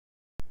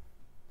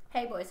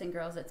Hey boys and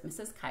girls, it's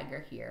Mrs.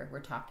 Kiger here. We're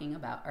talking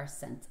about our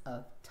sense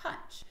of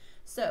touch.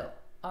 So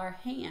our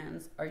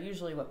hands are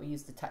usually what we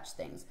use to touch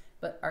things,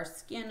 but our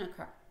skin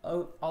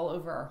all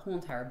over our whole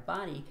entire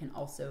body can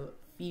also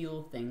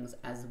feel things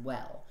as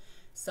well.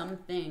 Some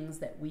things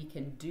that we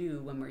can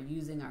do when we're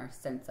using our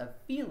sense of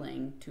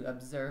feeling to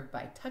observe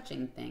by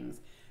touching things,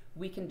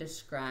 we can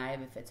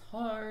describe if it's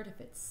hard, if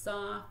it's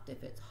soft,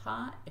 if it's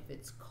hot, if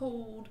it's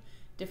cold,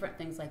 different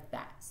things like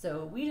that.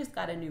 So we just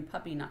got a new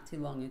puppy not too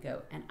long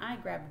ago, and I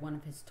grabbed one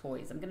of his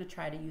toys. I'm going to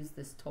try to use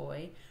this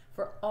toy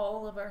for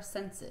all of our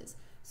senses.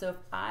 So if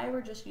I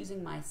were just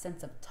using my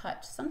sense of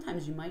touch,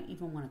 sometimes you might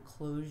even want to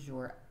close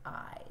your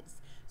eyes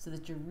so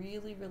that you're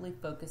really, really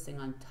focusing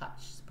on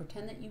touch.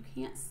 Pretend that you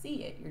can't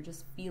see it, you're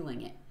just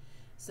feeling it.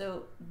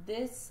 So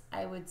this,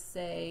 I would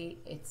say,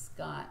 it's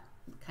got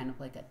kind of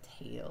like a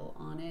tail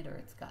on it, or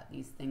it's got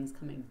these things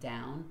coming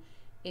down.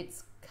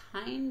 It's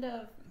kind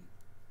of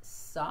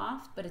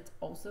soft, but it's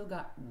also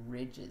got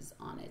ridges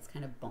on it. It's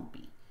kind of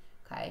bumpy,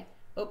 okay?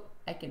 Oh,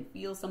 I can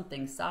feel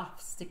something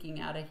soft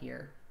sticking out of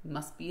here.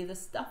 Must be the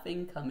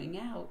stuffing coming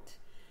out.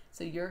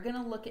 So you're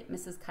gonna look at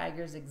Mrs.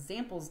 Kiger's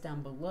examples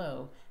down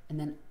below, and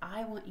then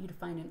I want you to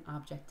find an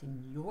object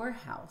in your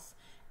house,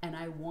 and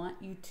I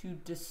want you to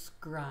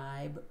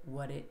describe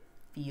what it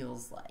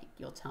feels like.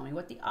 You'll tell me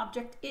what the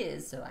object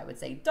is, so I would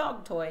say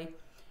dog toy,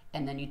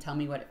 and then you tell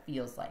me what it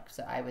feels like.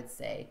 So I would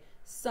say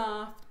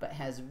soft, but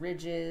has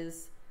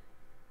ridges.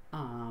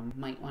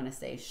 Might want to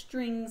say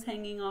strings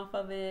hanging off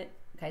of it.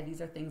 Okay,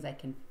 these are things I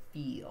can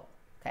feel.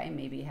 Okay,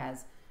 maybe it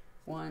has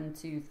 1,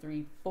 2,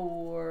 3,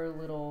 4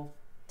 little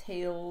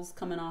tails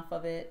coming off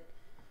of it.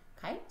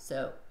 Okay,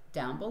 so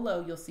down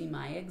below you'll see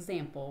my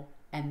example,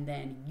 and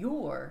then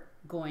you're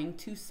going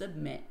to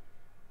submit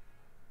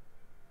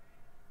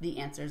the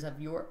answers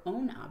of your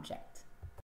own object.